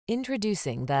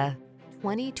Introducing the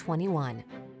 2021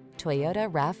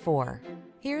 Toyota RAV4.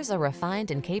 Here's a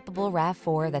refined and capable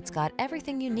RAV4 that's got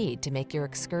everything you need to make your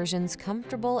excursions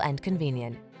comfortable and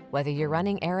convenient. Whether you're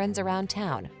running errands around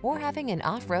town or having an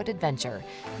off-road adventure,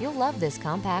 you'll love this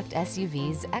compact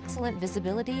SUV's excellent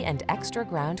visibility and extra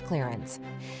ground clearance.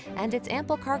 And its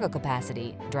ample cargo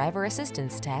capacity, driver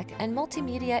assistance tech, and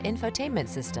multimedia infotainment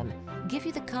system give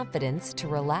you the confidence to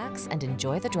relax and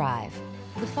enjoy the drive.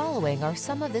 The following are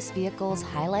some of this vehicle's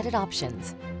highlighted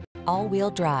options: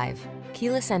 all-wheel drive,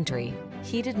 keyless entry,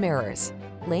 heated mirrors,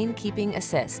 lane keeping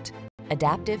assist,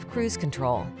 adaptive cruise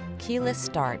control, keyless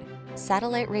start,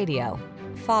 satellite radio,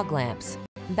 fog lamps,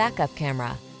 backup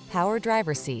camera, power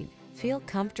driver seat. Feel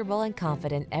comfortable and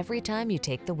confident every time you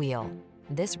take the wheel.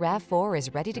 This RAV4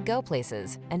 is ready to go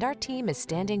places, and our team is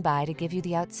standing by to give you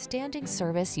the outstanding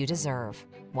service you deserve.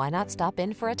 Why not stop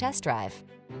in for a test drive?